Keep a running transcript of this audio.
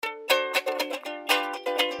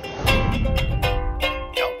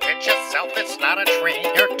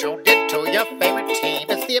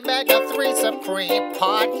the Omega 3 Supreme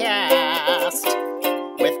Podcast.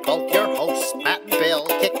 With both your hosts, Matt and Bill,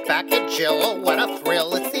 kick back and chill. Oh, what a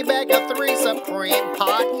thrill. It's the Omega 3 Supreme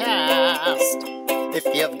Podcast. If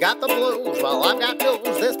you've got the blues, well, I've got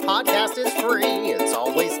news. This podcast is free. It's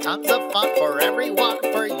always tons of fun for everyone,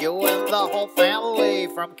 for you and the whole family.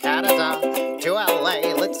 From Canada to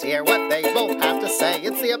LA, let's hear what they both have to say.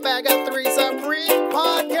 It's the Omega 3 Supreme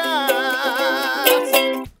Podcast.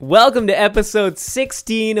 Welcome to episode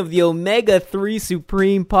 16 of the Omega 3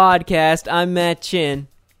 Supreme Podcast. I'm Matt Chin.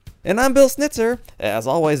 And I'm Bill Snitzer. As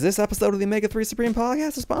always, this episode of the Omega 3 Supreme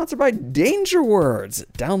Podcast is sponsored by Danger Words.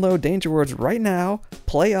 Download Danger Words right now.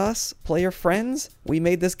 Play us. Play your friends. We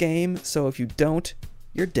made this game, so if you don't,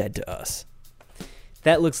 you're dead to us.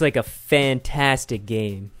 That looks like a fantastic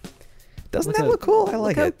game. Doesn't that look cool? I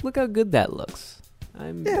like it. Look how good that looks.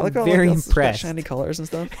 I'm look very all those impressed. Shiny colors and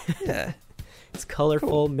stuff. Yeah. It's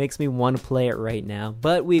colorful, makes me want to play it right now.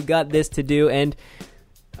 But we've got this to do, and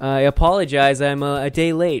I apologize, I'm a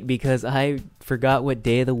day late because I forgot what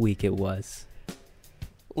day of the week it was.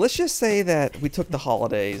 Let's just say that we took the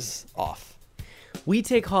holidays off. We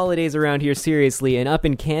take holidays around here seriously, and up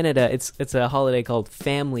in Canada, it's a holiday called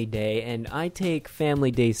Family Day, and I take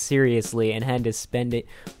Family Day seriously and had to spend it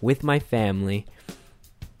with my family.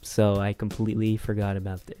 So I completely forgot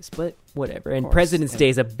about this, but whatever. And President's Day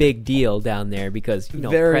is a big deal down there because, you know,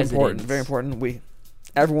 very important.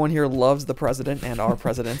 Everyone here loves the president and our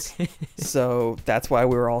presidents, so that's why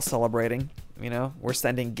we were all celebrating. You know, we're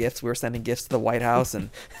sending gifts. We were sending gifts to the White House and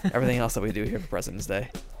everything else that we do here for President's Day.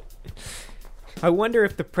 I wonder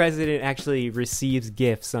if the president actually receives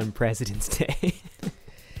gifts on President's Day.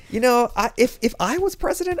 You know, if I was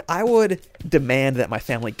president, I would demand that my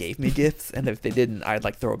family gave me gifts, and if they didn't, I'd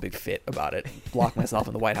like throw a big fit about it, lock myself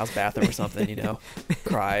in the White House bathroom or something, you know,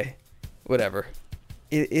 cry, whatever.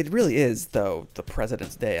 It really is, though, the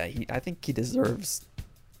President's Day. I think he deserves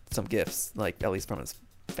some gifts, like, at least from his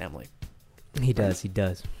family. He does.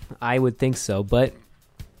 I would think so, but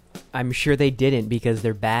I'm sure they didn't because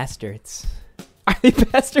they're bastards. Are they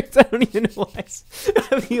bastards? I don't even know why.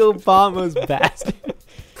 The Obama's bastards.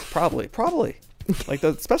 Probably. Like,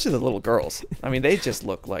 especially the little girls. I mean, they just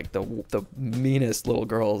look like the meanest little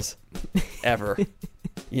girls ever.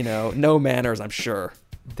 You know, no manners, I'm sure.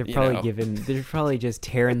 They're probably just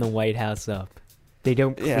tearing the White House up. They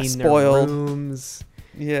don't clean spoiled. their rooms.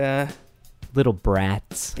 Yeah. Little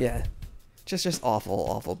brats. Yeah. Just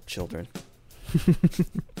awful children.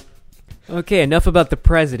 Okay, enough about the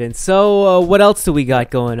president. So, what else do we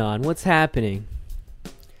got going on? What's happening?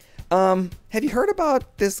 Have you heard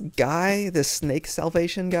about this guy, this snake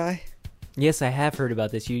salvation guy? Yes, I have heard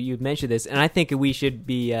about this. You mentioned this, and I think we should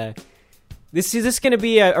be... This is going to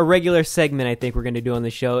be a regular segment I think we're going to do on the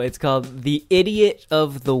show. It's called The Idiot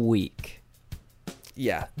of the Week.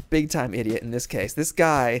 Yeah, big time idiot in this case. This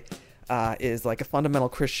guy is like a fundamental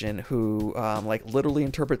Christian who like literally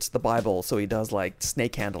interprets the Bible, so he does like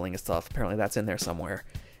snake handling and stuff. Apparently that's in there somewhere.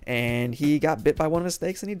 And he got bit by one of his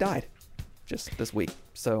snakes and he died just this week.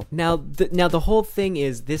 So now the whole thing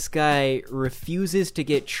is this guy refuses to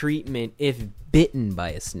get treatment if bitten by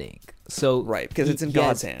a snake. So right, because it's in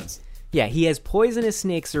God's hands. Yeah, he has poisonous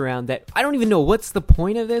snakes around that. I don't even know what's the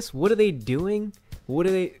point of this. What are they doing?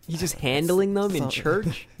 He's just handling them in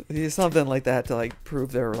church? Something like that to like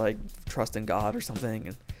prove their like trust in God or something.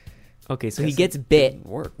 And okay, so he gets bit.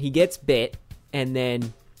 Work. He gets bit and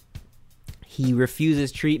then he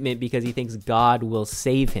refuses treatment because he thinks God will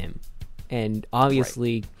save him. And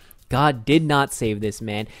obviously God did not save this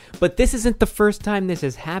man. But this isn't the first time this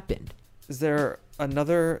has happened. Is there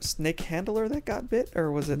another snake handler that got bit,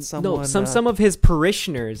 or was it someone? No, some of his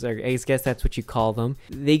parishioners, or I guess that's what you call them.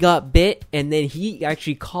 They got bit, and then he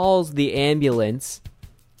actually calls the ambulance,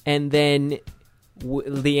 and then the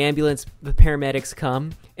paramedics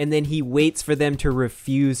come, and then he waits for them to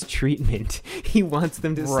refuse treatment. He wants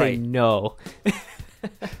them to say no.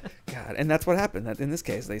 God, and that's what happened. In this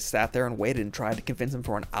case, they sat there and waited and tried to convince him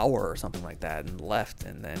for an hour or something like that, and left,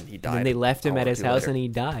 and then he died. And they left him at his house, and he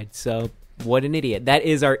died. So, what an idiot! That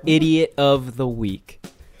is our idiot of the week.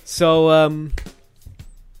 So,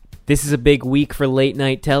 this is a big week for late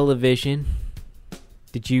night television.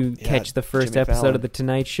 Did you catch the first Jimmy episode Fallon. of The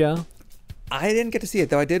Tonight Show? I didn't get to see it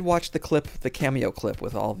though. I did watch the cameo clip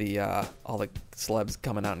with all the celebs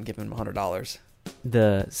coming out and giving him $100.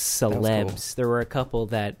 The celebs. Cool. There were a couple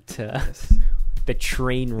that the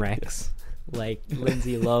train wrecks, like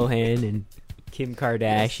Lindsay Lohan and Kim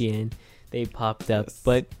Kardashian. They popped up,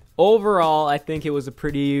 but overall, I think it was a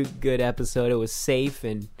pretty good episode. It was safe,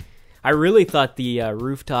 and I really thought the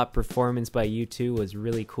rooftop performance by U2 was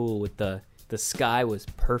really cool. With the sky was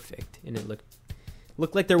perfect, and it looked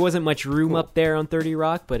Looked like there wasn't much room Cool. up there on 30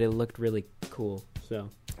 Rock, but it looked really cool. So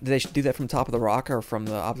Did they do that from top of the rock or from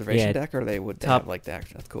the observation Yeah, deck, or they would top- have like the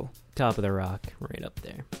action? That's cool. top of the rock, right up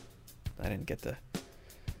there. I didn't get to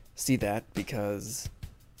see that because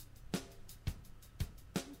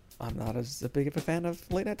I'm not as big of a fan of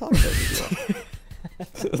late night talk shows as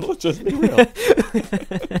you are. Let's just be real.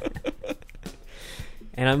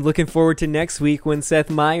 And I'm looking forward to next week when Seth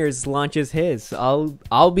Meyers launches his.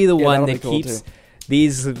 I'll be the Yeah, one that'll that be cool, keeps too.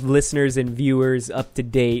 these listeners and viewers up to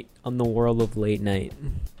date on the world of late night.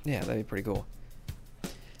 Yeah, that'd be pretty cool.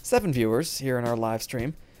 7 viewers here in our live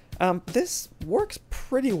stream. This works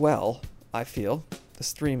pretty well, I feel. The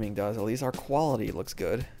streaming does, at least. Our quality looks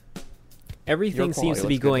good. Everything Your seems quality to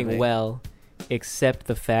be looks good to going me. well, except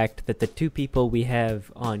the fact that the two people we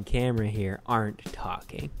have on camera here aren't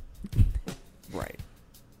talking. Right.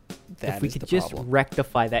 If That we is could the just problem.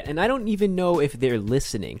 rectify that. And I don't even know if they're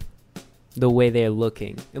listening the way they're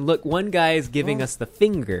looking. And look, one guy is giving Well- us the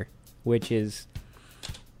finger, which is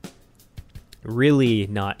really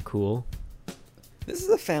not cool. This is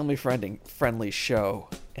a family-friendly show,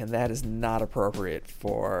 and that is not appropriate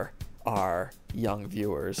for our young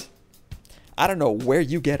viewers. I don't know where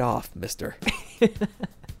you get off, mister.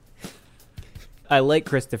 I like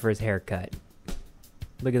Christopher's haircut.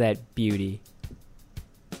 Look at that beauty.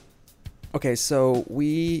 Okay, so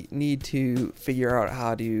we need to figure out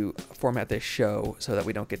how to format this show so that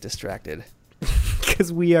we don't get distracted.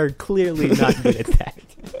 Because we are clearly not good at that.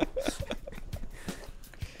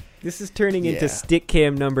 This is turning into Yeah. stick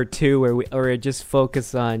cam number 2, where we just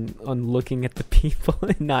focus on looking at the people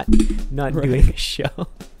and not Right. doing a show.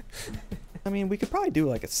 I mean, we could probably do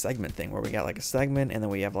like a segment thing where we got like a segment and then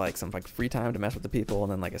we have like some like free time to mess with the people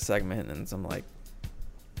and then like a segment and some like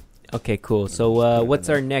Okay, cool. Just So put it what's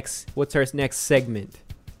in our there. next segment?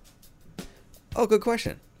 Oh, good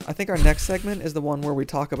question. I think our next segment is the one where we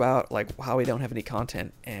talk about like how we don't have any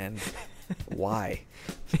content and why.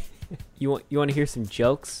 You want to hear some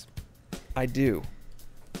jokes? I do.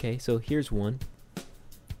 Okay, so here's one.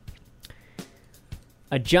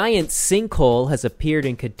 A giant sinkhole has appeared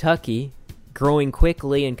in Kentucky, growing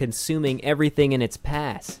quickly and consuming everything in its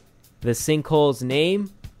path. The sinkhole's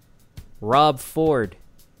name? Rob Ford.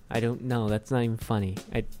 I don't know. That's not even funny.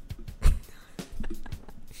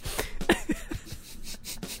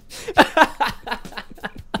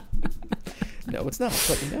 No, it's not.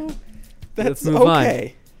 But you know, Let's that's move on.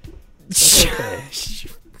 okay. That's okay.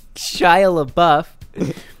 Shia LaBeouf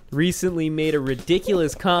recently made a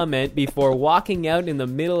ridiculous comment before walking out in the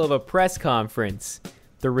middle of a press conference.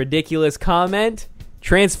 The ridiculous comment?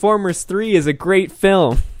 Transformers 3 is a great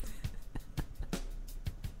film.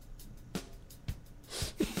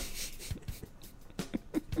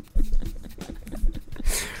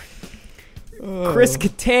 Chris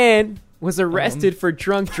Kattan was arrested for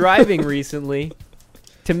drunk driving recently.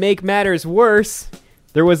 To make matters worse,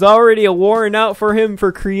 there was already a warrant out for him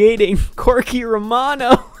for creating Corky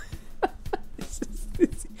Romano.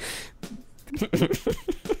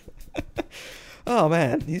 Oh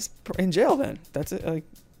man, he's in jail then. That's it. Like,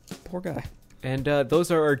 poor guy. And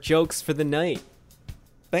those are our jokes for the night.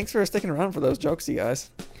 Thanks for sticking around for those jokes, you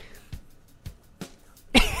guys.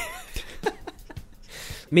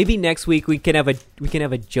 Maybe next week we can have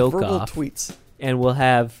a joke Verbal off, tweets. and we'll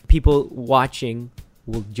have people watching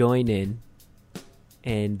will join in,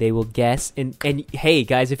 and they will guess. And hey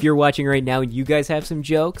guys, if you're watching right now and you guys have some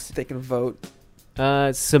jokes, They can vote.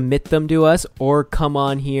 submit them to us or come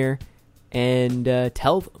on here and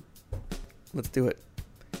tell them. Let's do it.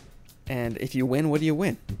 And if you win, what do you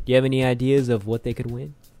win? Do you have any ideas of what they could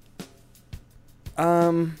win?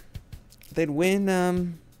 They'd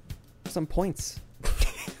win some points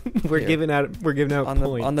We're Here. giving out on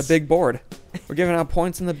points the big board. We're giving out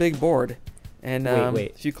points on the big board. And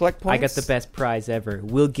Wait. if you collect points, I got the best prize ever.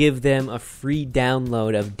 We'll give them a free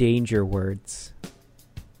download of Danger Words.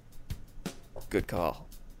 Good call.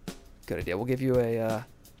 Good idea. We'll give you a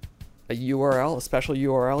URL, a special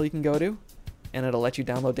URL you can go to, and it'll let you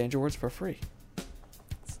download Danger Words for free.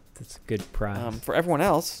 That's a good prize. For everyone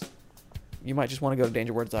else, you might just want to go to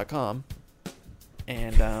dangerwords.com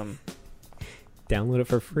and Download it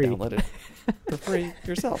for free. download it for free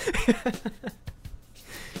yourself.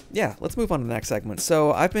 Yeah, let's move on to the next segment.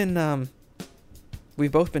 So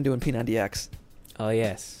we've both been doing P90X. Oh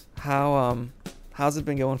yes. How's it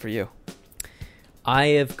been going for you? I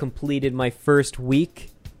have completed my first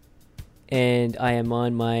week, and I am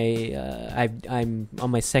on my I'm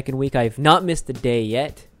on my second week. I've not missed a day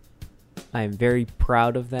yet. I'm very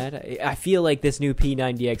proud of that. I feel like this new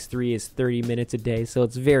P90X3 is 30 minutes a day, so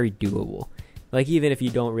it's very doable. Like, even if you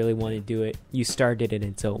don't really want to do it, you start it and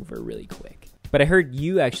it's over really quick. But I heard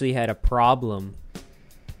you actually had a problem,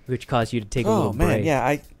 which caused you to take a little break.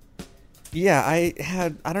 I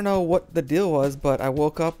had, I don't know what the deal was, but I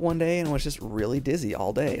woke up one day and was just really dizzy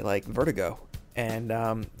all day, like vertigo. And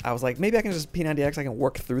I was like, maybe I can just P90X, I can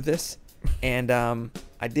work through this. And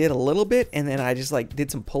I did a little bit, and then I just like did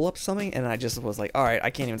some pull-ups or something, and I just was like, all right,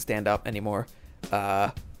 I can't even stand up anymore.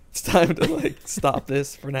 It's time to like stop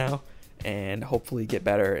this for now and hopefully get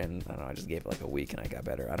better. And I don't know, I just gave it like a week and I got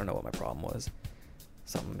better. I don't know what my problem was.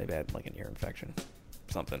 Something, maybe I had like an ear infection.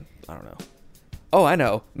 Something, I don't know. Oh, I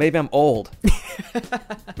know. Maybe I'm old.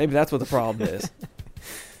 Maybe that's what the problem is.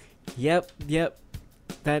 Yep.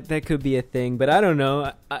 That could be a thing, but I don't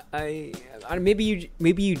know. I maybe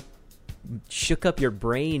you shook up your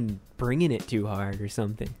brain bringing it too hard or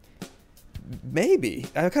something. Maybe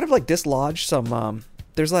I kind of like dislodged some.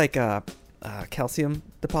 There's like calcium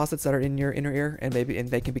deposits that are in your inner ear, and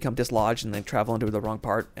they can become dislodged and then travel into the wrong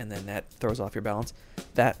part, and then that throws off your balance.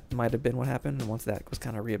 That might have been what happened. And once that was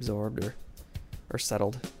kind of reabsorbed or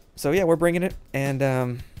settled. So yeah, we're bringing it, and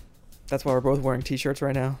that's why we're both wearing t-shirts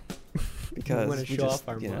right now, because we want to show off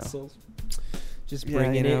our muscles. Just yeah,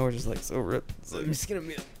 bringing it. We're just like so ripped. I'm just gonna.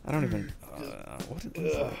 I don't even. What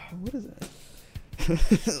is it?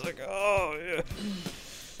 It's like, oh yeah.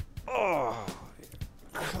 Oh.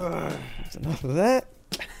 That's enough of that.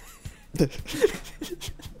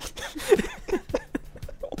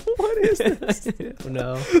 What is this? I don't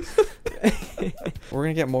know. We're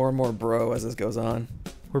gonna get more and more bro as this goes on.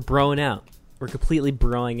 We're broing out. We're completely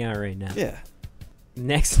broing out right now. Yeah.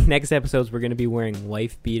 Next episodes, we're gonna be wearing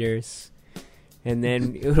wife beaters, and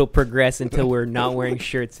then it'll progress until we're not wearing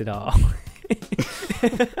shirts at all.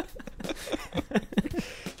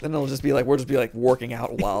 Then it'll just be like we'll just be like working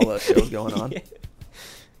out while the show's going on. Yeah.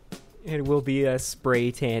 And we'll be spray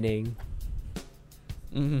tanning.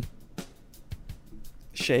 Mm-hmm.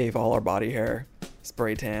 Shave all our body hair,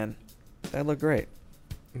 spray tan. That'd look great.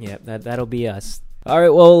 Yep, that'll be us. All right,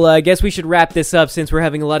 well, I guess we should wrap this up since we're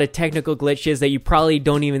having a lot of technical glitches that you probably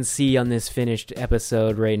don't even see on this finished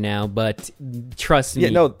episode right now, but trust me.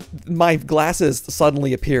 Yeah, no, my glasses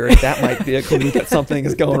suddenly appeared. That might be a clue that something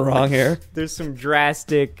is going wrong here. There's some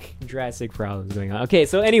drastic problems going on. Okay,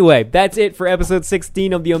 so anyway, that's it for episode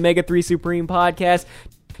 16 of the Omega 3 Supreme podcast.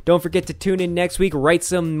 Don't forget to tune in next week. Write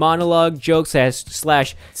some monologue jokes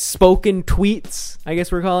 / spoken tweets, I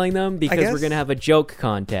guess we're calling them, because we're going to have a joke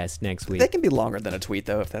contest next week. They can be longer than a tweet,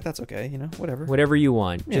 though, if that's okay, whatever. Whatever you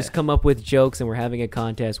want. Yeah. Just come up with jokes, and we're having a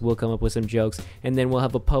contest. We'll come up with some jokes, and then we'll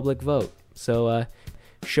have a public vote. So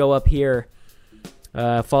show up here.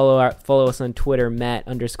 Follow us on Twitter,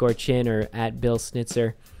 Matt_Chin or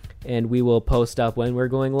 @BillSnitzer. And we will post up when we're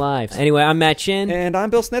going live. Anyway, I'm Matt Chin. And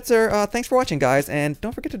I'm Bill Snitzer. Thanks for watching, guys. And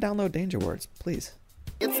don't forget to download Danger Words, please.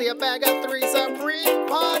 It's the Omega 3 Supreme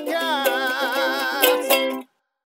Podcast.